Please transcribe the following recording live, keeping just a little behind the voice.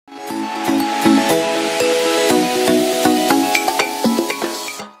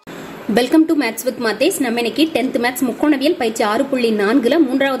Welcome to maths with Mathesh. நம்ம இன்னைக்கு 10th maths முக்கோணவியல் பயிற்சி 6.4ல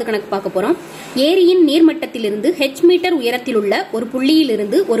மூன்றாவது கணக்கு பார்க்க போறோம். ஏரியின் நீர்மட்டத்திலிருந்து h மீட்டர் உயரத்தில் உள்ள ஒரு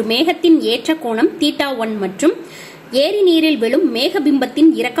புள்ளியிலிருந்து ஒரு மேகத்தின் ஏற்ற கோணம் θ1 மற்றும் ஏரி நீரில் விழும்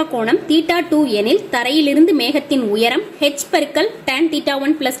மேகபிம்பத்தின் இறக்க கோணம் θ2 எனில் தரையிலிருந்து மேகத்தின் உயரம் h பெருக்கல் tan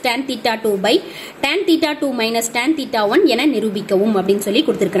θ1 plus tan θ2 by tan θ2 minus tan θ1 என நிரூபிக்கவும் அப்படின்னு சொல்லி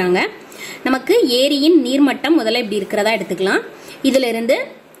கொடுத்திருக்காங்க. நமக்கு ஏரியின் நீர்மட்டம் முதல்ல இப்படி இருக்கிறதா எடுத்துக்கலாம். இதுல இருந்து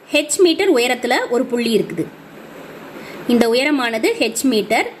h மீட்டர் உயரத்துல ஒரு புள்ளி இருக்குது. இந்த உயரமானது h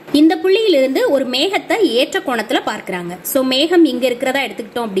மீட்டர். இந்த புள்ளியிலிருந்து ஒரு மேகத்தை ஏற்ற கோணத்துல பார்க்கறாங்க. சோ மேகம் இங்க இருக்கிறதா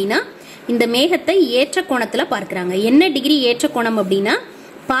எடுத்துக்கிட்டோம் அப்படின்னா இந்த மேகத்தை ஏற்ற கோணத்துல பார்க்கறாங்க. என்ன டிகிரி ஏற்ற கோணம் அப்படின்னா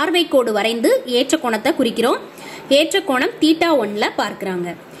பார்வை கோடு வரைந்து ஏற்ற கோணத்தை குறிக்கிறோம். ஏற்ற கோணம் θ1ல பார்க்கறாங்க.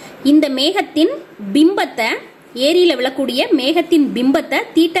 இந்த மேகத்தின் பிம்பத்தை ஏரியில விழக்கூடிய மேகத்தின் பிம்பத்தை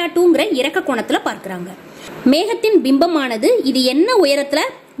θ2ங்கற இறக்க கோணத்துல பார்க்கறாங்க. மேகத்தின் பிம்பமானது இது என்ன உயரத்துல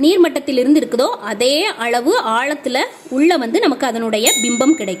நீர்மட்டத்தில் இருந்து இருக்குதோ அதே அளவு ஆழத்துல உள்ள நமக்கு அதனுடைய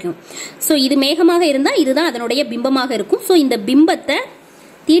பிம்பம் கிடைக்கும். சோ இது மேகமாக இருந்தா இதுதான் அதனுடைய பிம்பமாக இருக்கும். சோ இந்த பிம்பத்தை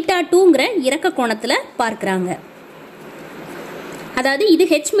θ2ங்கற இறக்க கோணத்துல பார்க்கறாங்க. அதாவது இது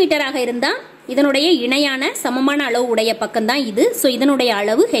h மீட்டராக இருந்தா இதனுடைய இணையான சமமான அளவு உடைய பக்கம் தான் இது. சோ இதனுடைய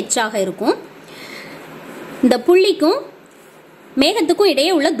அளவு h ஆக இருக்கும். இந்த புள்ளிக்கும் மேகத்துக்கும்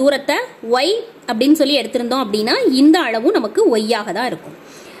இடையே உள்ள தூரத்தை y அப்படின்னு சொல்லி எடுத்திருந்தோம் அப்படின்னா இந்த அளவு நமக்கு y ஆக தான் இருக்கும்.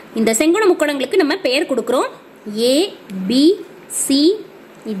 இந்த செங்கோண முக்கோணங்களுக்கு நம்ம பெயர் கொடுக்கிறோம். A B C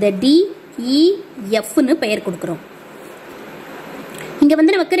இந்த D E F ன்னு பெயர் கொடுக்கிறோம். இங்க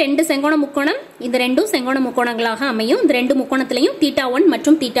நமக்கு ரெண்டு செங்கோண முக்கோணம், இந்த ரெண்டும் செங்கோண முக்கோணங்களாக அமையும். இந்த ரெண்டு முக்கோணத்திலையும் θ1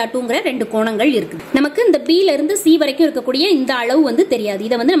 மற்றும் θ2ங்கற ரெண்டு கோணங்கள் இருக்கு. நமக்கு இந்த B ல இருந்து C வரைக்கும் இருக்கக்கூடிய இந்த அளவு தெரியாது.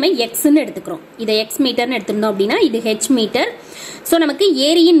 இத நம்ம x ன்னு எடுத்துக்கிறோம். இத x மீட்டர்னு எடுத்துட்டோம் அப்படின்னா இது h மீட்டர். சோ நமக்கு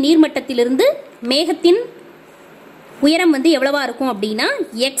ஏரியின் நீர்மட்டத்திலிருந்து மேகத்தின் உயரம் எவ்வளவா இருக்கும் அப்படின்னா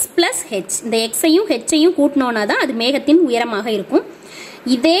x பிளஸ் h. இந்த x-ஐயும் h-ஐயும் கூட்டினோம்னா தான் அது மேகத்தின் உயரமாக இருக்கும்.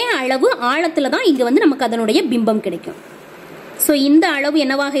 இதே அளவு ஆழத்துல தான் இங்க நமக்கு அதனுடைய பிம்பம் கிடைக்கும். சோ இந்த அளவு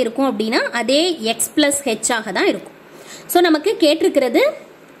என்னவாக இருக்கும் அப்படின்னா அதே x பிளஸ் h ஆக தான் இருக்கும். சோ நமக்கு கேட்டிருக்கிறது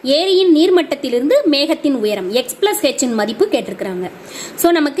ஏரியின் நீர்மட்டத்திலிருந்து மேகத்தின் உயரம் x பிளஸ் h இன் மதிப்பு கேட்டிருக்கிறாங்க. சோ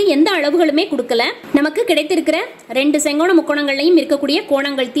நமக்கு எந்த அளவுகளுமே கொடுக்கல. நமக்கு கிடைத்திருக்கிற ரெண்டு செங்கோண முக்கோணங்களையும் இருக்கக்கூடிய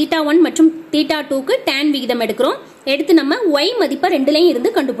கோணங்கள் θ1 மற்றும் θ2க்கு tan விகிதம் எடுக்கிறோம். எடுத்து நம்ம y மதிப்பை ரெண்டுலயும் இருந்து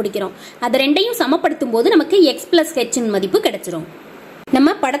கண்டுபிடிக்கிறோம். அது ரெண்டையும் சமப்படுத்தும் போது நமக்கு x பிளஸ் h இன் மதிப்பு கிடைச்சிரும்.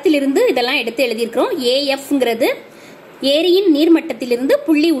 நம்ம படத்திலிருந்து இதெல்லாம் எடுத்து எழுதியிருக்கிறோம். AFங்கிறது ஏரியின் நீர்மட்டத்திலிருந்து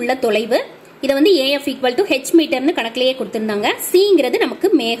புள்ளி உள்ள தொலைவு. இதை AF ஈக்குவல் டு h மீட்டர்னு கணக்கிலேயே கொடுத்திருந்தாங்க. Cங்கிறது நமக்கு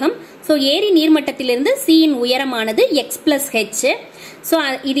மேகம். ஸோ ஏரி நீர்மட்டத்திலிருந்து C-யின் உயரமானது x பிளஸ் h. ஸோ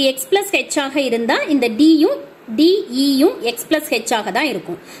இது x பிளஸ் h ஆக இருந்தா இந்த D-யும் DE-யும் x பிளஸ் h ஆக தான்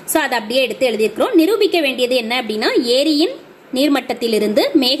இருக்கும். ஸோ அதை அப்படியே எடுத்து எழுதியிருக்கிறோம். நிரூபிக்க வேண்டியது என்ன அப்படின்னா ஏரியின் நீர்மட்டத்திலிருந்து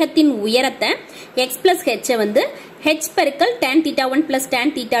மேகத்தின் உயரத்தை x பிளஸ் h h பெருக்கல் tan θ1 plus tan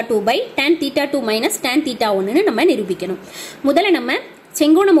θ2 by tan θ2 minus tan θ1 நம்ம நிரூபிக்கணும். முதல்ல நம்ம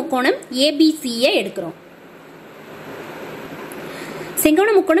செங்கோண முக்கோணம் ABC எடுக்கிறோம். செங்கோண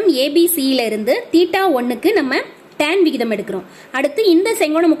முக்கோணம் ABC-ல இருந்து θ1க்கு நம்ம tan விகிதம் எடுக்கிறோம். அடுத்து இந்த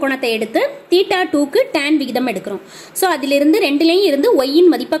செங்கோண முக்கோணத்தை எடுத்து θ2க்கு tan விகிதம் எடுக்கிறோம். சோ அதிலிருந்து ரெண்டுலயும் இருந்து y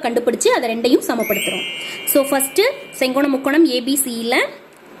இன் மதிப்பை கண்டுபிடிச்சு அதை ரெண்டையும் சமப்படுத்துறோம். சோ ஃபர்ஸ்ட் செங்கோண முக்கோணம் ABC-ல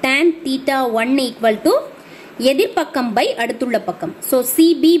tan θ1 ஈக்குவல் டு எதிர்பக்கம் பை அடுத்துள்ள பக்கம். So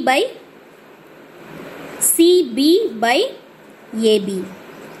CB by AB.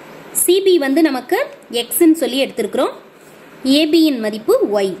 CB நமக்கு x ன்னு சொல்லி எடுத்திருக்கிறோம். AB இன் மதிப்பு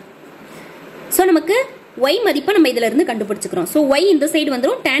y. சோ நமக்கு y மதிப்பை நம்ம இதுல இருந்து கண்டுபிடிச்சுக்கிறோம். சோ y இந்த சைடு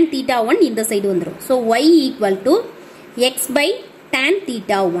வந்துரும், tan θ1 இந்த சைடு வந்துரும். So y equal to x by tan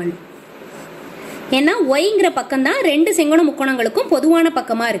θ1. ஏன்னா yங்கிற பக்கம் தான் ரெண்டு செங்கோண முக்கோணங்களுக்கும் பொதுவான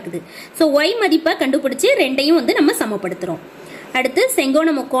பக்கமா இருக்குது. சோ y மதிப்பை கண்டுபிடிச்சு ரெண்டையும் நம்ம சமப்படுத்துறோம். அடுத்து செங்கோண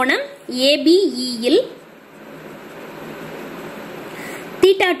முக்கோணம் ABE-ல்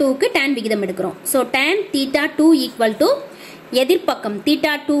θ2க்கு tan விகிதம் எடுக்கிறோம். So tan θ2 equal to எதிர்பக்கம்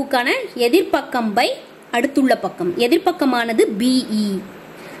θ2க்கான எதிர்பக்கம் by அடுத்துள்ள பக்கம். எதிர்பக்கமானது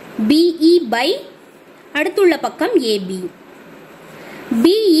BE பை அடுத்துள்ள பக்கம் AB.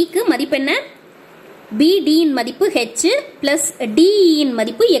 BEக்கு மதிப்பு என்ன? BD இன் மதிப்பு h பிளஸ் DE இன்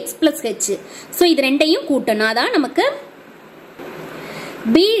மதிப்பு x பிளஸ் h. சோ இது ரெண்டையும் கூட்டணும். அதான் நமக்கு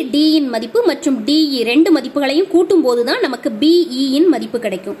BD இன் மதிப்பு மற்றும் DE ரெண்டு மதிப்புகளையும் கூட்டும் போதுதான் நமக்கு BE இன் மதிப்பு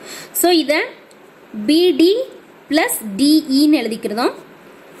கிடைக்கும். சோ இத BD பிளஸ் DE ன்னு எழுதிக்கிறோம்.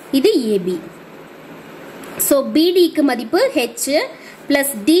 இது AB. சோ BDக்கு மதிப்பு h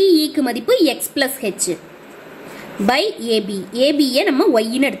பிளஸ் DEக்கு மதிப்பு x plus h by AB. AB நம்ம y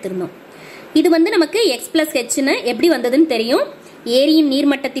ன்னு எடுத்துறோம். இது நமக்கு x plus h ன்னு எப்படி வந்ததுன்னு தெரியும். ஏரியின்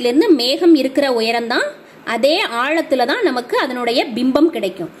நீர்மட்டத்திலிருந்து மேகம் இருக்கிற உயரம் தான், அதே ஆழத்துல தான் நமக்கு அதனுடைய பிம்பம்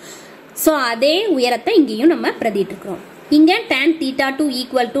கிடைக்கும். ஸோ அதே உயரத்தை இங்கேயும் நம்ம பிரதிட்டு இருக்கிறோம். இங்க tan θ2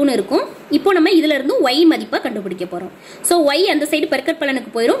 ஈக்குவல் டுன்னு இருக்கும். இப்போ நம்ம இதுல இருந்து y மதிப்பை கண்டுபிடிக்க போறோம். ஸோ y அந்த சைடு பெருக்கற்பலனுக்கு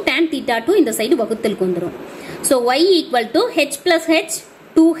போயிடும், tan θ2 இந்த சைடு வகுத்தலுக்கு வந்துடும். So y equal to h plus h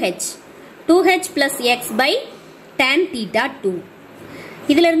 2h plus x by tan θ2.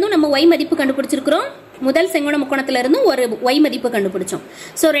 இதுல இருந்தும் நம்ம y மதிப்பு கண்டுபிடிச்சிருக்கிறோம். முதல் செங்கோண முக்கோணத்துல இருந்து ஒரு y மதிப்பு கண்டுபிடிச்சோம்.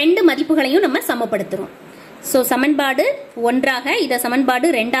 ஸோ ரெண்டு மதிப்புகளையும் நம்ம சமப்படுத்துறோம். ஸோ சமன்பாடு 1ஆக இதை சமன்பாடு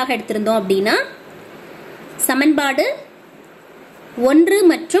 2ஆக எடுத்திருந்தோம் அப்படின்னா சமன்பாடு 1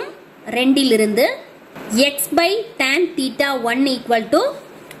 மற்றும் 2 இலிருந்து x by tan θ1 equal to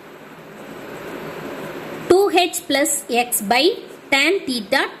 2h plus x by tan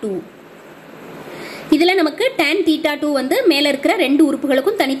θ2. இதுல நமக்கு tan θ2 வந்து மேல இருக்கிற ரெண்டு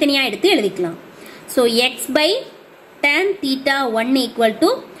உறுப்புகளுக்கும் தனித்தனியா எடுத்து எழுதிக்கலாம். So x by tan θ1 equal to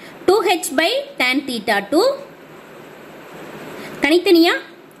 2h by tan θ2. தனித்தனியா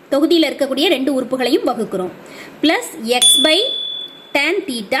தொகுதியில் இருக்கக்கூடிய ரெண்டு உறுப்புகளையும் வகுக்கிறோம். plus x by tan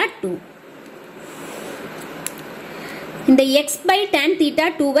θ2. இந்த x by tan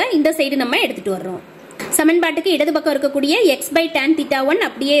θ2 இந்த சைடு நம்ம எடுத்துட்டு வர்றோம். சமன்பாட்டுக்கு இடது பக்கம் இருக்கக்கூடிய x by tan θ1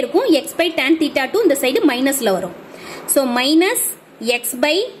 அப்படியே இருக்கும். x by tan θ2 இந்த சைடு மைனஸ்ல வரும். So minus x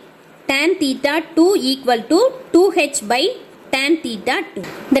by tan θ2 equal to 2h by tan θ2.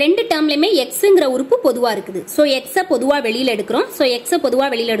 இந்த ரெண்டு டேர்ம்லயுமே xங்கிற உறுப்பு பொதுவா இருக்குது. ஸோ x பொதுவா வெளியில எடுக்கிறோம். ஸோ x பொதுவா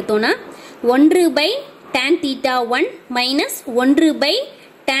வெளியில எடுத்தோம்னா 1 by tan θ1 minus 1 by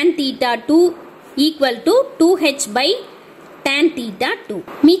tan θ2 equal to 2h by tan θ2.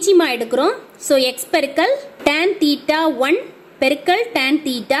 மீச்சிமா எடுக்கிறோம். ஸோ x பெருக்கல் tan θ1 பெருக்கல் tan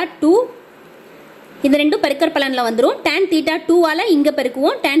θ2 இந்த ரெண்டும் பெருக்கற் பலன்ல வந்துரும். tan θ2 ஆல இங்க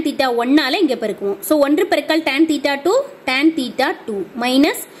பெருக்குவோம், tan θ1 ஆல இங்க பெருக்குவோம். சோ 1 பெருக்கல் tan θ2 tan θ2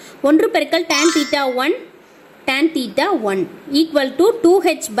 மைனஸ் 1 பெருக்கல் tan θ1 tan θ1 equal to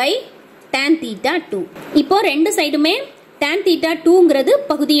 2h by tan θ2. இப்போ ரெண்டு சைடுமே tan θ2ங்கிறது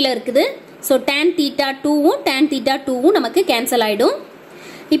பகுதியில இருக்குது. சோ tan θ2வும் tan θ2வும் நமக்கு கேன்சல் ஆயிடும்.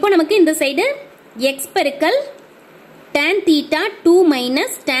 இப்போ நமக்கு இந்த சைடு x பெருக்கல் tan θ2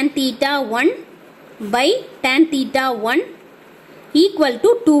 minus tan θ1 by tan θ1 equal to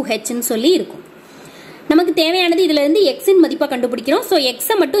 2h ன்னு சொல்லி இருக்கும். நமக்கு தேவையானது இதுல இருந்து x இன் மதிப்பை கண்டுபிடிக்கிறோம். சோ x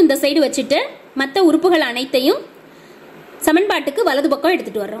மட்டும் இந்த சைடு வச்சுட்டு மற்ற உறுப்புகள் அனைத்தையும் சமன்பாட்டுக்கு வலது பக்கம்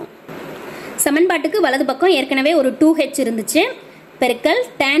எடுத்துட்டு வர்றோம். சமன்பாட்டுக்கு வலது பக்கம் ஏற்கனவே ஒரு 2h இருந்துச்சு. பெருக்கல்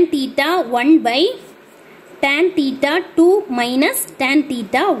tan θ1 by tan θ2 minus tan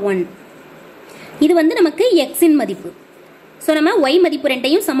θ1. இது வந்து நமக்கு x இன் மதிப்பு. ஸோ நம்ம y மதிப்பு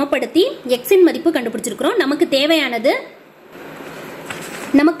ரெண்டையும் சமப்படுத்தி x இன் மதிப்பு கண்டுபிடிச்சிருக்கிறோம். நமக்கு தேவையானது,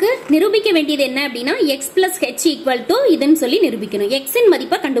 நமக்கு நிரூபிக்க வேண்டியது என்ன அப்படின்னா x plus h equal to இதுன்னு சொல்லி நிரூபிக்கணும். x இன்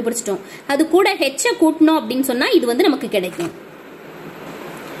மதிப்பை கண்டுபிடிச்சிட்டோம். அது கூட h கூட்டணும் அப்படின்னு சொன்னா இது வந்து நமக்கு கிடைக்கும்.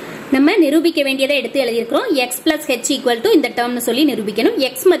 நம்ம நிரூபிக்க வேண்டியதை எடுத்து எழுதியிருக்கிறோம். x plus h equal to இந்த டேர்ம்னு சொல்லி நிரூபிக்கணும்.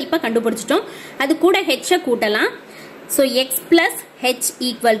 x மதிப்பை கண்டுபிடிச்சிட்டோம். அது கூட h கூட்டலாம். So x plus h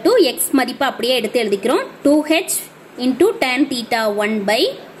equal to x மதிப்பை அப்படியே எடுத்து எழுதிக்கிறோம். 2h into tan θ1 by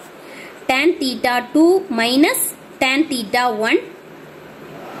tan θ2 minus tan θ1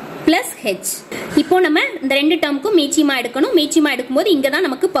 plus h. இப்போ நம்ம இந்த ரெண்டு டேர்முக்கும் மீச்சிமா எடுக்கணும். மீச்சிமா எடுக்கும்போது இங்க தான்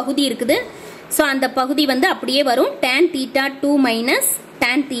நமக்கு பகுதி இருக்குது. சோ அந்த பகுதி வந்து அப்படியே வரும். tan θ2 minus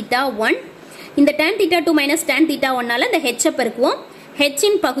tan θ1. இந்த tan θ2 minus tan θ1 ஆல இந்த h பெருக்குவோம். h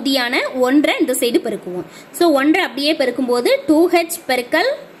இன் பகுதியான 1 இந்த சைடு பெருக்குவோம். சோ 1 அப்படியே பெருக்கும்போது 2h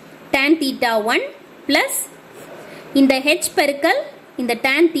பெருக்கல் tan θ1 plus இந்த h பெருக்கல் இந்த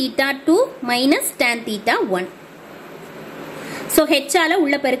tan θ2 minus tan θ1. So h ஆல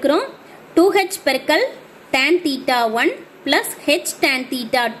உள்ள பெருக்குறோம். 2h பெருக்கல் tan θ1 plus h tan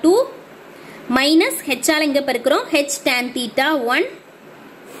θ2 minus h ஆல இங்க பெருக்குறோம். h tan θ1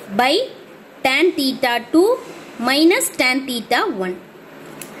 by tan θ2 minus tan θ1.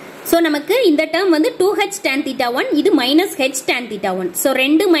 So நமக்கு இந்த டேர்ம் வந்து 2h tan θ1, இது minus h tan θ1. So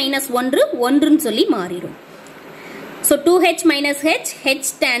 2 minus 1 1 ன்னு சொல்லி மாறிடும். So 2h minus h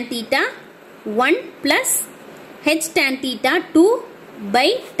tan θ1 plus h tan θ2 by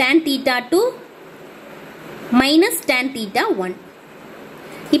tan θ2 minus tan θ1.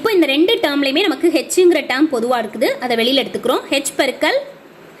 இப்போ இந்த ரெண்டு டேர்ம்லயுமே நமக்கு hங்கிற டேர்ம் பொதுவா இருக்குது. அதை வெளியில எடுத்துக்கிறோம். h பெருக்கல்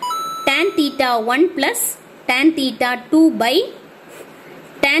tan θ1 plus tan θ2 by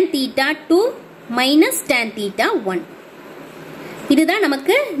tan θ2 minus tan θ1. இதுதான்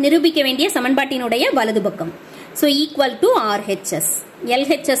நமக்கு நிரூபிக்க வேண்டிய சமன்பாட்டினுடைய வலது பக்கம். So equal to RHS.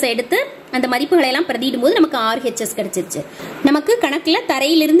 LHS எடுத்து அந்த மதிப்புகளை எல்லாம் பிரதியிடும் போது நமக்கு ஆர்ஹெச்எஸ் கிடைச்சிருச்சு. நமக்கு கணக்கில்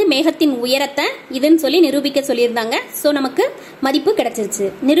தரையிலிருந்து மேகத்தின் உயரத்தை இதுன்னு சொல்லி நிரூபிக்க சொல்லியிருந்தாங்க. ஸோ நமக்கு மதிப்பு கிடைச்சிருச்சு.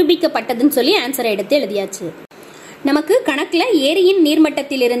 நிரூபிக்கப்பட்டதுன்னு சொல்லி ஆன்சரை எடுத்து எழுதியாச்சு. நமக்கு கணக்கில் ஏரியின்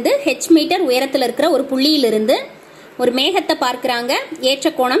நீர்மட்டத்திலிருந்து h மீட்டர் உயரத்தில் இருக்கிற ஒரு புள்ளியிலிருந்து ஒரு மேகத்தை பார்க்கிறாங்க. ஏற்ற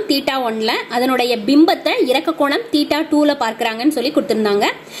கோணம் θ1ல, அதனுடைய பிம்பத்தை இறக்க கோணம் θ2ல பார்க்கிறாங்கன்னு சொல்லி கொடுத்திருந்தாங்க.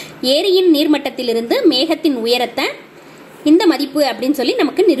 ஏரியின் நீர்மட்டத்திலிருந்து மேகத்தின் உயரத்தை இந்த மதிப்பு அப்படின்னு சொல்லி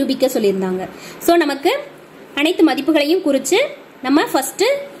நமக்கு நிரூபிக்க சொல்லியிருந்தாங்க. ஸோ நமக்கு அனைத்து மதிப்புகளையும் குறித்து நம்ம ஃபர்ஸ்ட்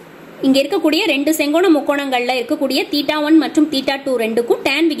இங்க இருக்கக்கூடிய ரெண்டு செங்கோண முக்கோணங்கள்ல இருக்கக்கூடிய θ1 மற்றும் θ2 ரெண்டுக்கும்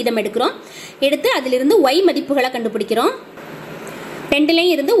tan விகிதம் எடுக்கிறோம். எடுத்து அதிலிருந்து y மதிப்புகளை கண்டுபிடிக்கிறோம்.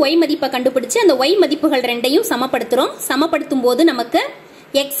 ரெண்டுலையும் இருந்து y மதிப்பை கண்டுபிடிச்சு அந்த y மதிப்புகள் ரெண்டையும் சமப்படுத்துறோம். சமப்படுத்தும் போது நமக்கு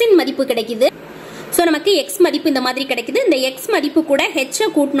x இன் மதிப்பு கிடைக்குது. ஸோ நமக்கு x மதிப்பு இந்த மாதிரி கிடைக்குது. இந்த x மதிப்பு கூட h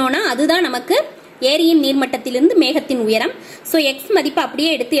கூட்டினோம்னா அதுதான் நமக்கு ஏரியின் நீர்மட்டத்திலிருந்து மேகத்தின் உயரம். ஸோ x மதிப்பை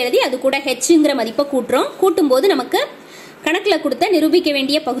அப்படியே எடுத்து எழுதி அது கூட hங்கிற மதிப்பை கூட்டுறோம். கூட்டும் போது நமக்கு கணக்கில் கொடுத்த நிரூபிக்க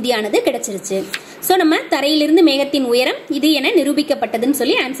வேண்டிய பகுதியானது கிடைச்சிருச்சு. ஸோ நம்ம தரையிலிருந்து மேகத்தின் உயரம் இது என நிரூபிக்கப்பட்டதுன்னு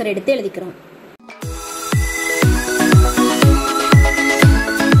சொல்லி ஆன்சர் எடுத்து எழுதிக்கிறோம்.